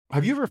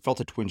Have you ever felt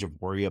a twinge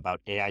of worry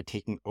about AI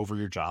taking over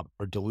your job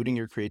or diluting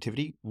your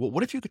creativity? Well,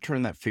 what if you could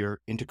turn that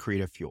fear into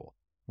creative fuel?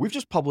 We've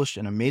just published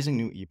an amazing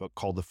new ebook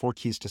called The 4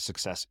 Keys to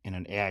Success in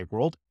an AI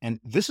World,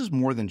 and this is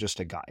more than just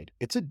a guide.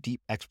 It's a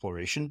deep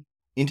exploration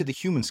into the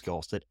human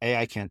skills that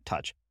AI can't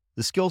touch,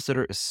 the skills that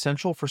are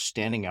essential for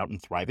standing out and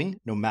thriving,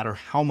 no matter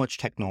how much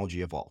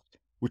technology evolves.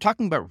 We're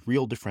talking about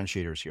real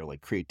differentiators here,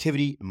 like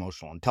creativity,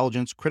 emotional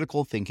intelligence,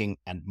 critical thinking,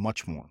 and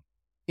much more.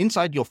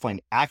 Inside, you'll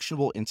find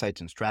actionable insights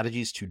and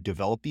strategies to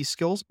develop these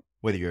skills,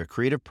 whether you're a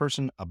creative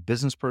person, a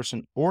business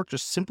person, or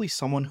just simply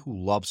someone who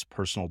loves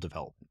personal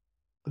development.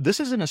 This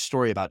isn't a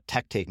story about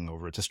tech taking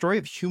over. It's a story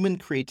of human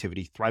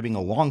creativity thriving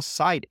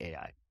alongside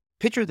AI.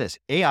 Picture this,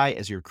 AI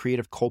as your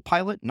creative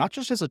co-pilot, not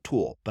just as a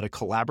tool, but a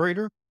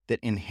collaborator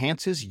that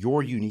enhances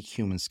your unique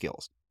human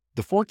skills.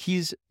 The 4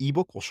 Keys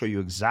ebook will show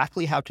you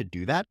exactly how to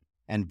do that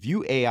and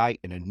view AI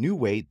in a new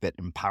way that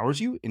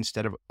empowers you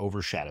instead of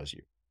overshadows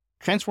you.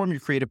 Transform your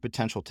creative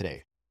potential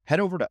today. Head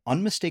over to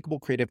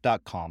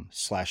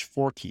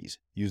unmistakablecreative.com/4keys.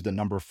 Use the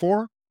number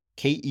 4,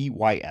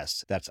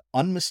 KEYS. That's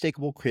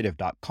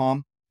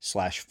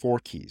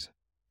unmistakablecreative.com/4keys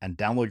and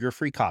download your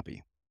free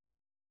copy.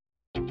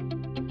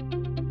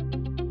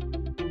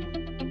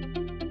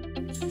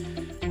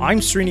 I'm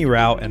Srini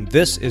Rao, and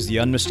this is the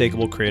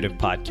Unmistakable Creative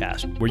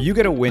Podcast, where you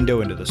get a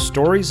window into the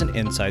stories and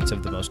insights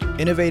of the most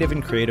innovative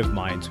and creative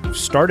minds who've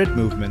started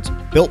movements,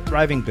 built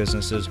thriving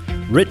businesses,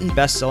 written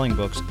best-selling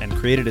books, and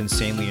created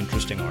insanely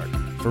interesting art.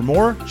 For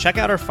more, check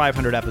out our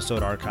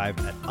 500-episode archive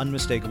at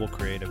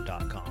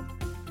unmistakablecreative.com.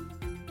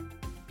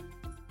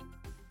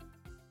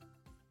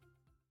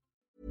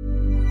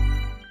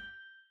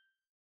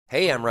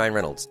 Hey, I'm Ryan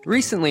Reynolds.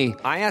 Recently,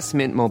 I asked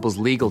Mint Mobile's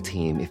legal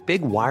team if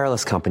big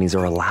wireless companies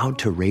are allowed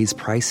to raise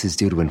prices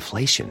due to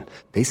inflation.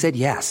 They said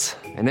yes.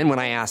 And then when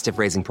I asked if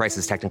raising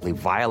prices technically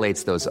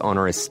violates those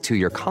onerous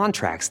 2-year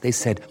contracts, they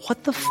said,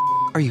 "What the f***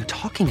 are you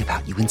talking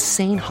about, you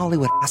insane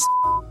Hollywood ass?"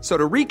 So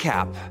to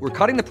recap, we're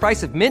cutting the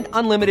price of Mint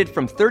Unlimited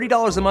from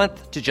 $30 a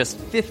month to just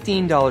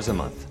 $15 a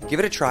month. Give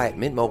it a try at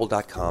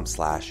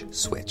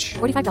mintmobile.com/switch.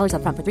 $45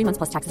 up front for 3 months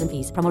plus taxes and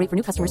fees. Promo rate for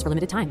new customers for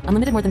limited time.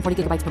 Unlimited more than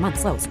 40 gigabytes per month.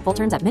 Slows full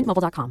terms at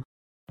mintmobile.com.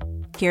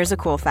 Here's a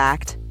cool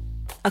fact.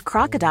 A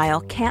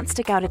crocodile can't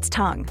stick out its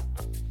tongue.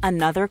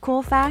 Another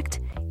cool fact,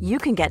 you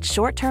can get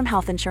short-term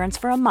health insurance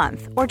for a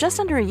month or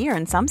just under a year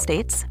in some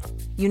states.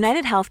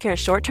 United Healthcare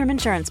short-term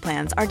insurance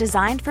plans are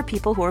designed for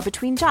people who are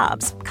between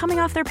jobs, coming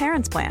off their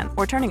parents' plan,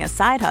 or turning a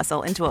side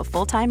hustle into a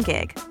full-time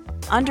gig.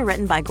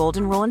 Underwritten by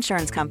Golden Rule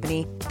Insurance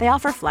Company, they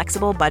offer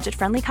flexible,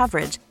 budget-friendly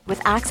coverage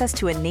with access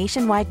to a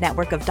nationwide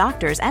network of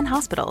doctors and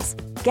hospitals.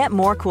 Get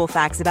more cool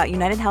facts about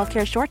United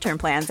Healthcare short-term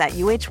plans at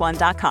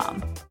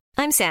uh1.com.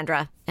 I'm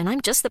Sandra, and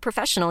I'm just the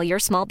professional your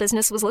small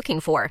business was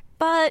looking for.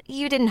 But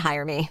you didn't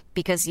hire me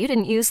because you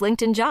didn't use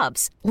LinkedIn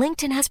Jobs.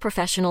 LinkedIn has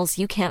professionals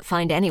you can't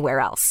find anywhere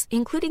else,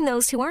 including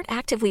those who aren't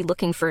actively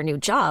looking for a new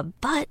job,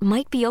 but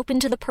might be open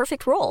to the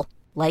perfect role,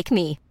 like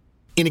me.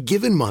 In a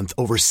given month,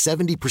 over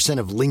 70%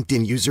 of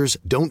LinkedIn users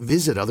don't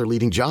visit other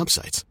leading job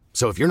sites.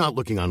 So if you're not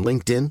looking on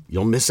LinkedIn,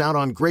 you'll miss out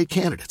on great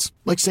candidates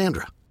like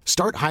Sandra.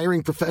 Start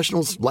hiring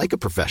professionals like a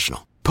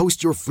professional.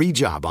 Post your free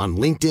job on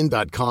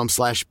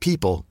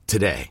linkedin.com/people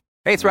today.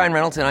 Hey, it's Ryan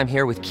Reynolds, and I'm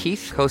here with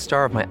Keith,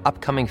 co-star of my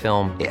upcoming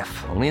film,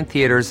 If, only in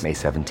theaters May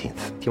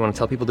 17th. Do you want to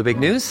tell people the big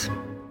news?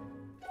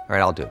 All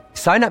right, I'll do it.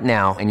 Sign up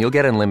now and you'll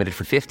get unlimited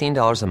for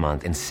 $15 a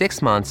month and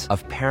 6 months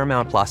of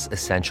Paramount Plus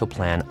Essential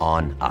Plan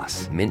on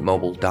us.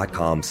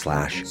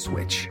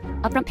 mintmobile.com/switch.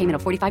 Upfront payment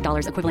of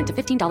 $45 equivalent to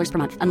 $15 per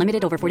month.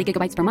 Unlimited over 40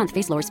 gigabytes per month.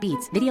 Face lower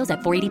speeds. Videos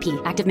at 480p.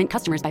 Active Mint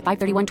customers by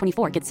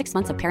 531.24 get 6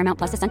 months of Paramount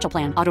Plus Essential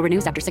Plan. Auto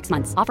renews after 6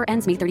 months. Offer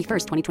ends May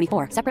 31st,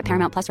 2024. Separate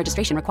Paramount Plus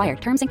registration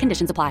required. Terms and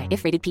conditions apply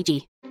if rated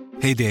PG.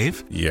 Hey,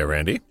 Dave. Yeah,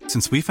 Randy.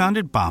 Since we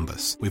founded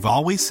Bombas, we've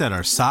always said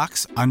our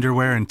socks,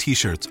 underwear, and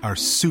T-shirts are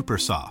super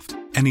soft.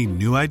 Any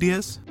new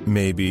ideas?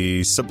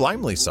 Maybe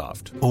sublimely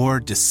soft. Or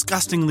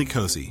disgustingly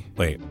cozy.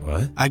 Wait,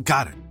 what? I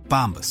got it.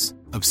 Bombas.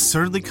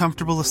 Absurdly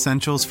comfortable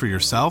essentials for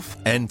yourself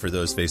and for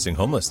those facing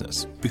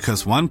homelessness.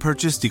 Because one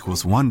purchased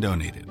equals one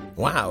donated.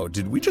 Wow,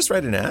 did we just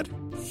write an ad?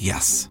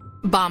 Yes.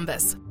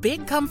 Bombas.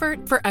 Big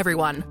comfort for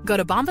everyone. Go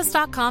to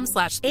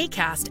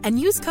bombas.com/ACAST and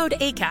use code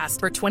ACAST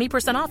for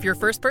 20% off your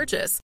first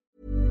purchase.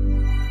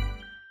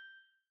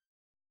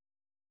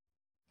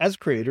 As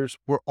creators,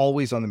 we're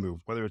always on the move.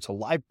 Whether it's a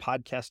live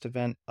podcast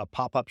event, a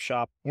pop-up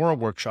shop, or a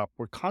workshop,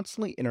 we're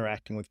constantly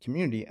interacting with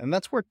community, and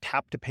that's where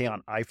Tap to Pay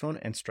on iPhone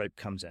and Stripe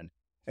comes in.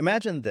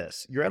 Imagine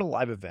this. You're at a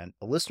live event,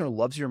 a listener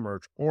loves your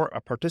merch, or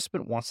a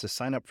participant wants to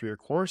sign up for your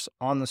course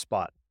on the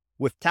spot.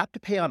 With Tap to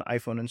Pay on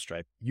iPhone and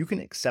Stripe, you can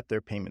accept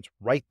their payments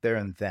right there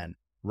and then,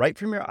 right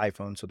from your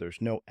iPhone, so there's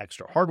no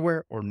extra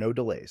hardware or no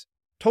delays.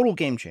 Total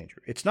game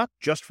changer. It's not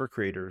just for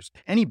creators.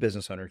 Any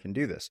business owner can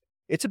do this.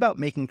 It's about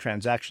making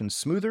transactions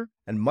smoother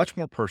and much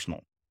more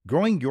personal,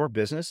 growing your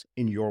business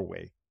in your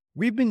way.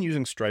 We've been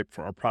using Stripe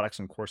for our products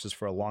and courses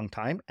for a long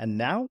time, and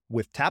now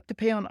with Tap to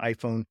Pay on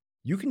iPhone,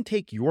 you can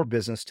take your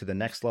business to the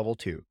next level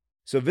too.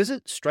 So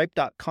visit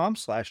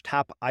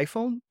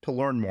stripe.com/tapiphone to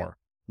learn more.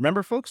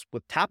 Remember, folks,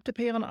 with Tap to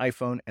Pay on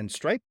iPhone and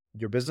Stripe,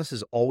 Your business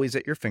is always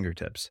at your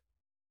fingertips.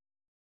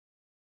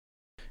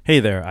 Hey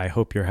there, I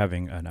hope you're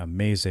having an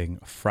amazing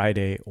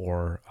Friday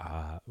or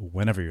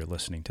whenever you're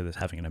listening to this,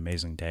 having an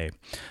amazing day.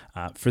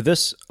 For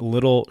this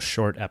little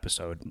short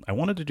episode, I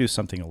wanted to do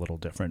something a little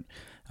different.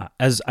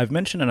 As I've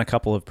mentioned in a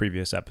couple of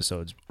previous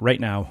episodes, right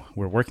now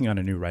we're working on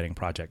a new writing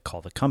project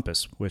called The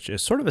Compass, which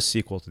is sort of a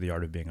sequel to The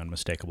Art of Being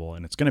Unmistakable,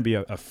 and it's going to be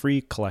a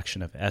free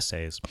collection of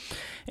essays.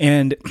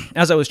 And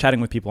as I was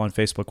chatting with people on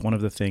Facebook, one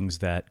of the things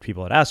that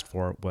people had asked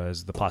for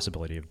was the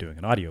possibility of doing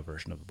an audio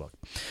version of the book.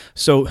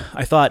 So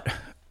I thought,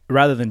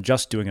 rather than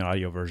just doing an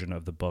audio version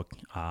of the book,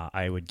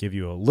 I would give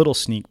you a little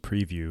sneak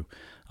preview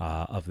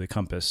of The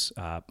Compass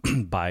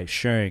by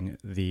sharing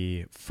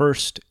the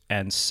first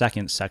and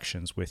second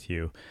sections with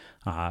you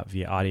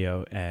via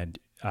audio, and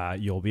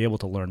you'll be able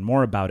to learn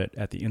more about it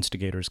at the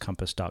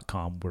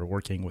instigatorscompass.com. We're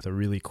working with a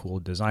really cool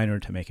designer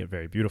to make it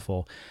very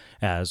beautiful,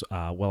 as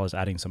well as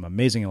adding some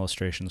amazing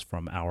illustrations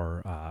from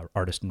our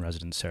artist in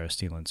residence, Sarah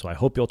Steeland. So I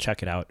hope you'll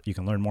check it out. You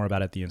can learn more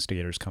about it at the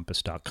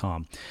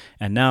instigatorscompass.com.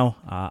 And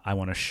now I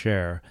want to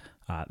share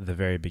the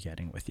very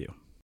beginning with you.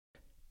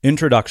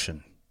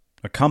 Introduction.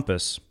 A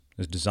compass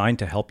is designed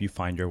to help you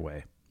find your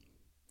way.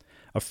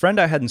 A friend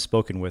I hadn't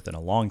spoken with in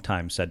a long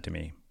time said to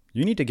me,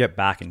 "You need to get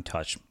back in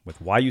touch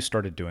with why you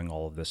started doing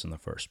all of this in the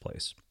first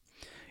place.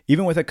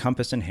 Even with a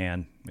compass in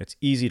hand, it's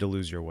easy to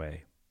lose your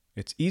way.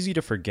 It's easy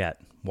to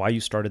forget why you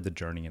started the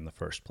journey in the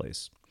first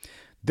place.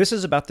 This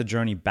is about the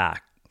journey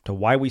back to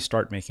why we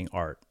start making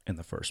art in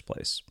the first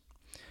place.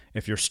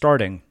 If you're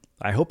starting,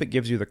 I hope it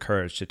gives you the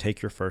courage to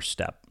take your first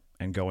step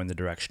and go in the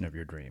direction of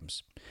your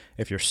dreams.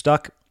 If you're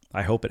stuck,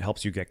 I hope it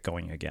helps you get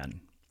going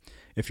again.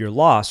 If you're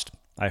lost,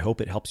 I hope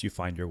it helps you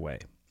find your way.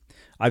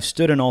 I've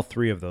stood in all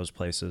three of those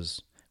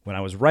places. When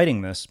I was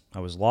writing this, I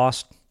was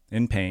lost,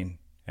 in pain,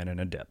 and in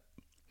a dip.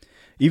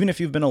 Even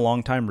if you've been a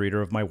longtime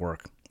reader of my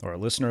work or a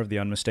listener of the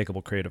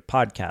Unmistakable Creative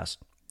podcast,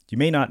 you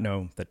may not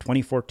know that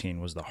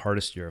 2014 was the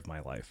hardest year of my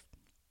life.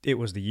 It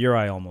was the year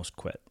I almost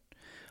quit.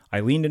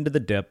 I leaned into the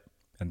dip,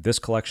 and this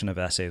collection of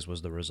essays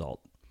was the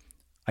result.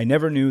 I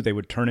never knew they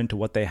would turn into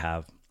what they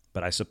have,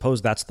 but I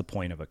suppose that's the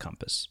point of a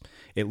compass.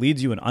 It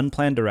leads you in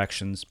unplanned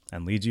directions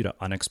and leads you to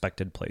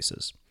unexpected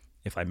places.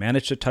 If I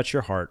manage to touch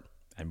your heart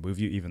and move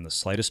you even the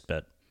slightest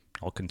bit,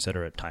 I'll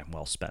consider it time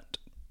well spent.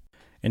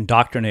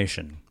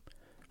 Indoctrination.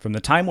 From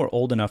the time we're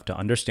old enough to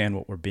understand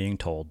what we're being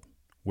told,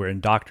 we're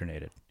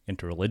indoctrinated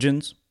into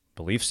religions,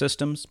 belief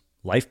systems,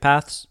 life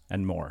paths,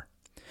 and more.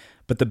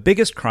 But the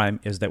biggest crime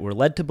is that we're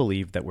led to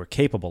believe that we're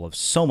capable of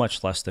so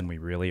much less than we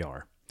really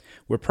are.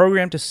 We're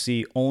programmed to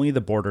see only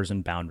the borders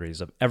and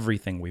boundaries of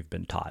everything we've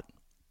been taught.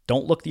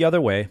 Don't look the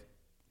other way.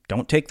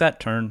 Don't take that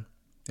turn.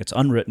 It's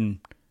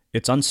unwritten.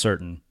 It's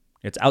uncertain.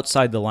 It's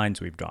outside the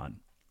lines we've drawn.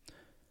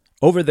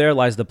 Over there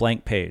lies the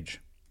blank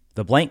page,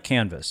 the blank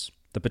canvas,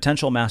 the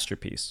potential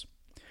masterpiece.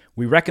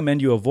 We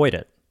recommend you avoid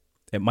it.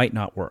 It might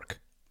not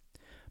work.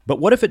 But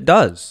what if it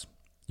does?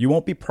 You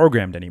won't be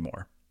programmed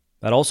anymore.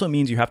 That also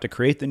means you have to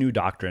create the new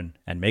doctrine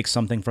and make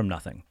something from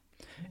nothing.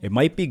 It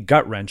might be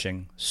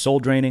gut-wrenching,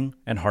 soul-draining,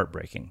 and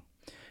heartbreaking.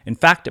 In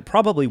fact, it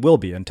probably will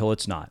be until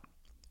it's not.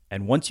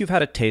 And once you've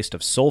had a taste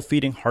of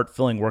soul-feeding,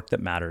 heart-filling work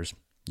that matters,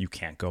 you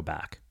can't go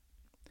back.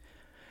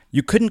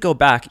 You couldn't go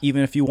back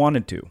even if you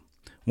wanted to.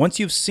 Once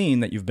you've seen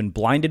that you've been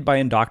blinded by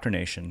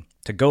indoctrination,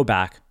 to go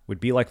back would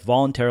be like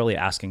voluntarily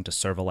asking to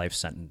serve a life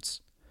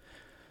sentence.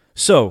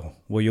 So,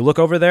 will you look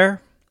over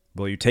there?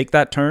 Will you take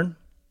that turn?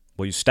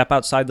 Will you step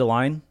outside the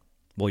line?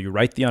 Will you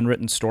write the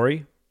unwritten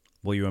story?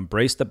 Will you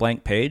embrace the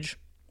blank page?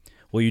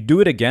 Will you do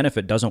it again if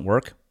it doesn't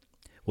work?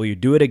 Will you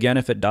do it again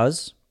if it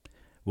does?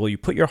 Will you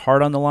put your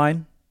heart on the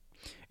line?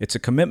 It's a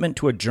commitment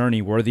to a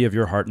journey worthy of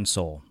your heart and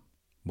soul.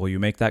 Will you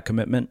make that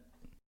commitment?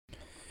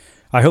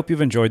 I hope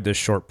you've enjoyed this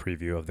short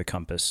preview of The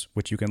Compass,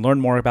 which you can learn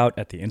more about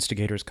at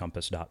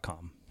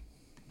theinstigatorscompass.com.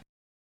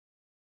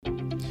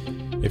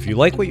 If you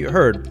like what you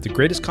heard, the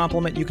greatest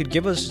compliment you could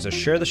give us is to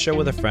share the show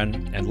with a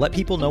friend and let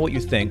people know what you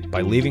think by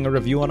leaving a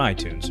review on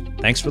iTunes.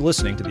 Thanks for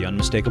listening to The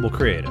Unmistakable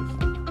Creative.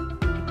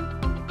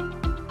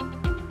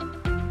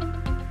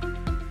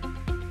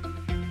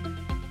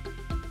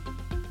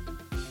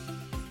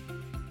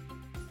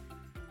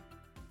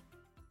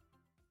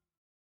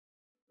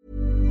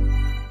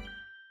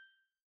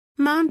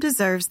 Mom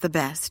deserves the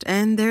best,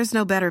 and there's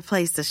no better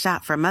place to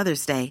shop for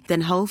Mother's Day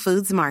than Whole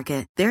Foods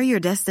Market. They're your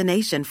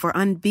destination for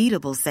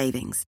unbeatable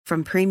savings,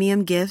 from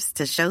premium gifts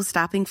to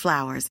show-stopping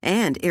flowers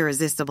and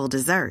irresistible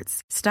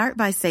desserts. Start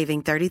by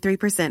saving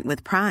 33%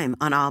 with Prime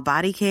on all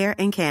body care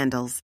and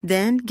candles.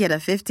 Then get a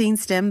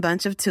 15-stem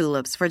bunch of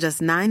tulips for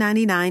just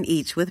 $9.99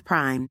 each with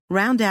Prime.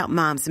 Round out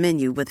Mom's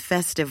menu with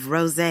festive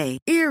rosé,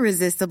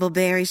 irresistible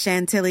berry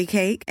chantilly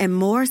cake, and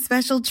more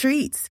special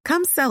treats.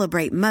 Come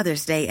celebrate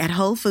Mother's Day at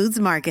Whole Foods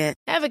Market.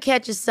 Ever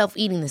catch yourself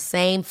eating the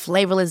same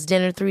flavorless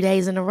dinner 3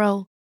 days in a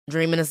row?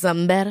 Dreaming of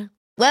something better?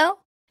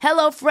 Well,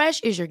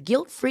 HelloFresh is your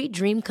guilt-free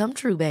dream come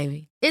true,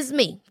 baby. It's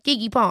me,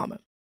 Keke Palmer.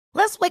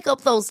 Let's wake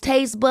up those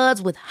taste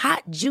buds with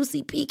hot,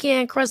 juicy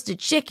pecan-crusted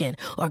chicken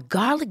or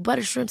garlic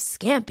butter shrimp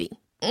scampi.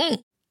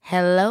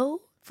 Hello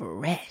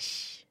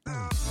Fresh.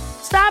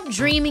 Stop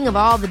dreaming of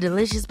all the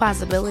delicious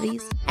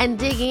possibilities and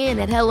dig in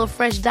at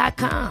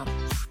HelloFresh.com.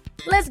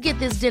 Let's get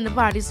this dinner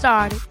party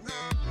started.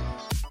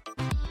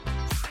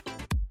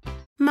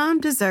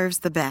 Mom deserves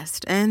the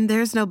best, and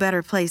there's no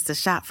better place to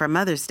shop for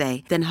Mother's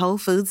Day than Whole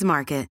Foods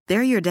Market.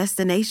 They're your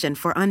destination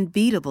for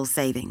unbeatable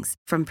savings,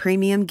 from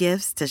premium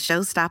gifts to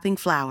show-stopping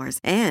flowers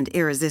and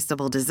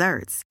irresistible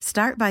desserts.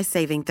 Start by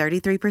saving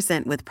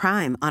 33% with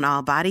Prime on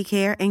all body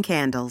care and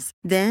candles.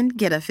 Then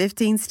get a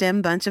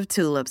 15-stem bunch of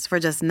tulips for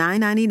just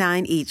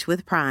 $9.99 each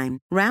with Prime.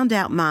 Round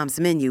out Mom's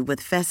menu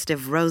with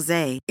festive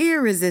rosé,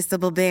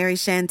 irresistible berry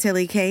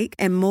chantilly cake,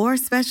 and more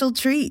special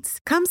treats.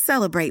 Come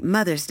celebrate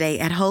Mother's Day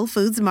at Whole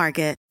Foods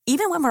Market.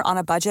 Even when we're on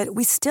a budget,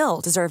 we still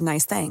deserve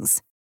nice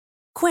things.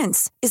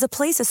 Quince is a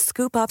place to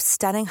scoop up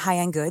stunning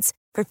high-end goods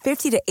for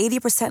 50 to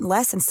 80%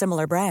 less than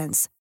similar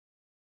brands.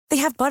 They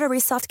have buttery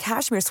soft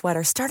cashmere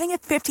sweaters starting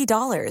at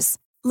 $50,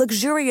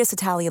 luxurious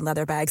Italian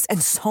leather bags,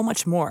 and so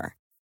much more.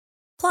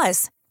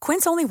 Plus,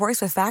 Quince only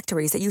works with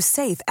factories that use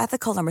safe,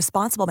 ethical, and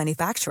responsible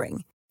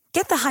manufacturing.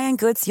 Get the high-end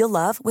goods you'll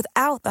love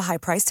without the high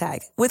price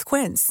tag with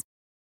Quince.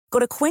 Go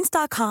to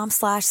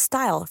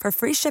quince.com/style for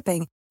free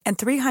shipping and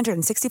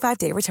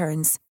 365-day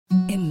returns.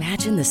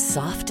 Imagine the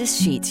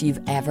softest sheets you've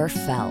ever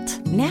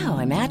felt. Now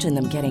imagine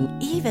them getting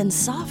even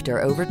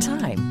softer over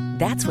time.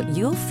 That's what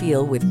you'll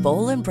feel with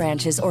Boll &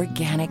 Branch's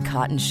organic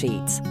cotton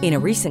sheets. In a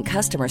recent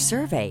customer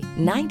survey,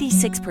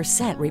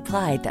 96%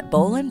 replied that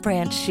Boll &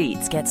 Branch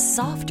sheets get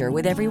softer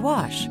with every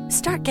wash.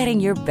 Start getting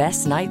your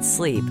best night's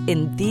sleep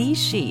in these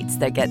sheets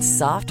that get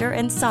softer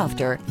and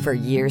softer for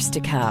years to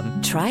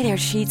come. Try their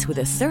sheets with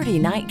a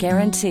 30-night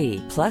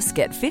guarantee. Plus,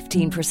 get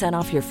 15%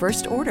 off your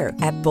first order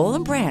at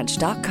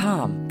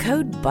bollandbranch.com.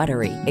 Code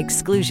BUTTERY.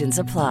 Exclusions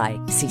apply.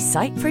 See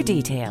site for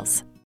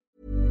details.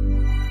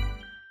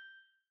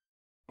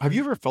 Have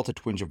you ever felt a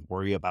twinge of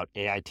worry about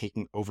AI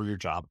taking over your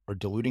job or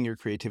diluting your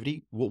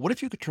creativity? Well, what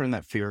if you could turn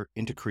that fear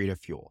into creative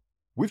fuel?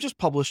 We've just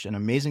published an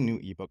amazing new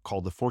ebook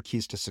called The 4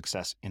 Keys to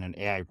Success in an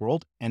AI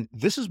World, and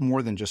this is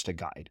more than just a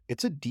guide.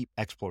 It's a deep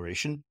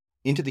exploration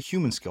into the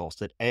human skills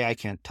that AI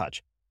can't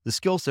touch, the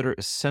skills that are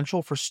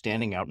essential for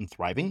standing out and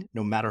thriving,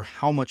 no matter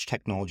how much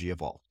technology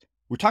evolves.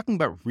 We're talking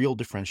about real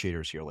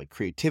differentiators here, like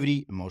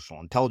creativity, emotional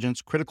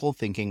intelligence, critical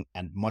thinking,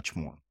 and much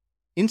more.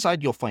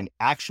 Inside, you'll find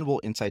actionable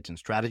insights and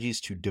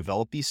strategies to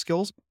develop these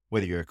skills,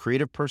 whether you're a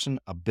creative person,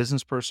 a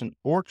business person,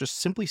 or just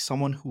simply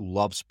someone who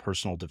loves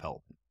personal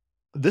development.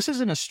 This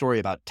isn't a story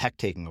about tech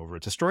taking over.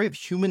 It's a story of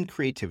human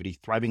creativity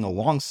thriving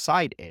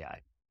alongside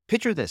AI.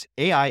 Picture this,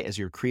 AI as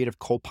your creative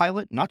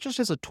co-pilot, not just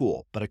as a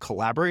tool, but a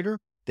collaborator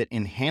that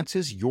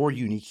enhances your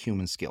unique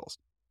human skills.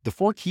 The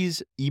 4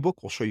 Keys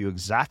ebook will show you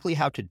exactly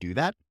how to do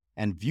that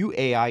and view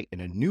AI in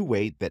a new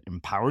way that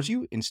empowers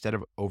you instead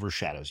of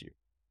overshadows you.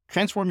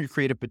 Transform your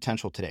creative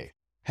potential today.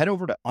 Head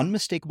over to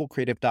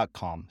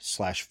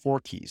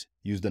unmistakablecreative.com/4keys.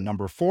 Use the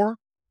number 4,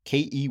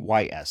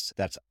 KEYS.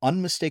 That's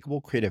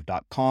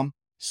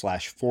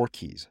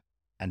unmistakablecreative.com/4keys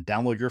and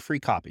download your free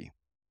copy.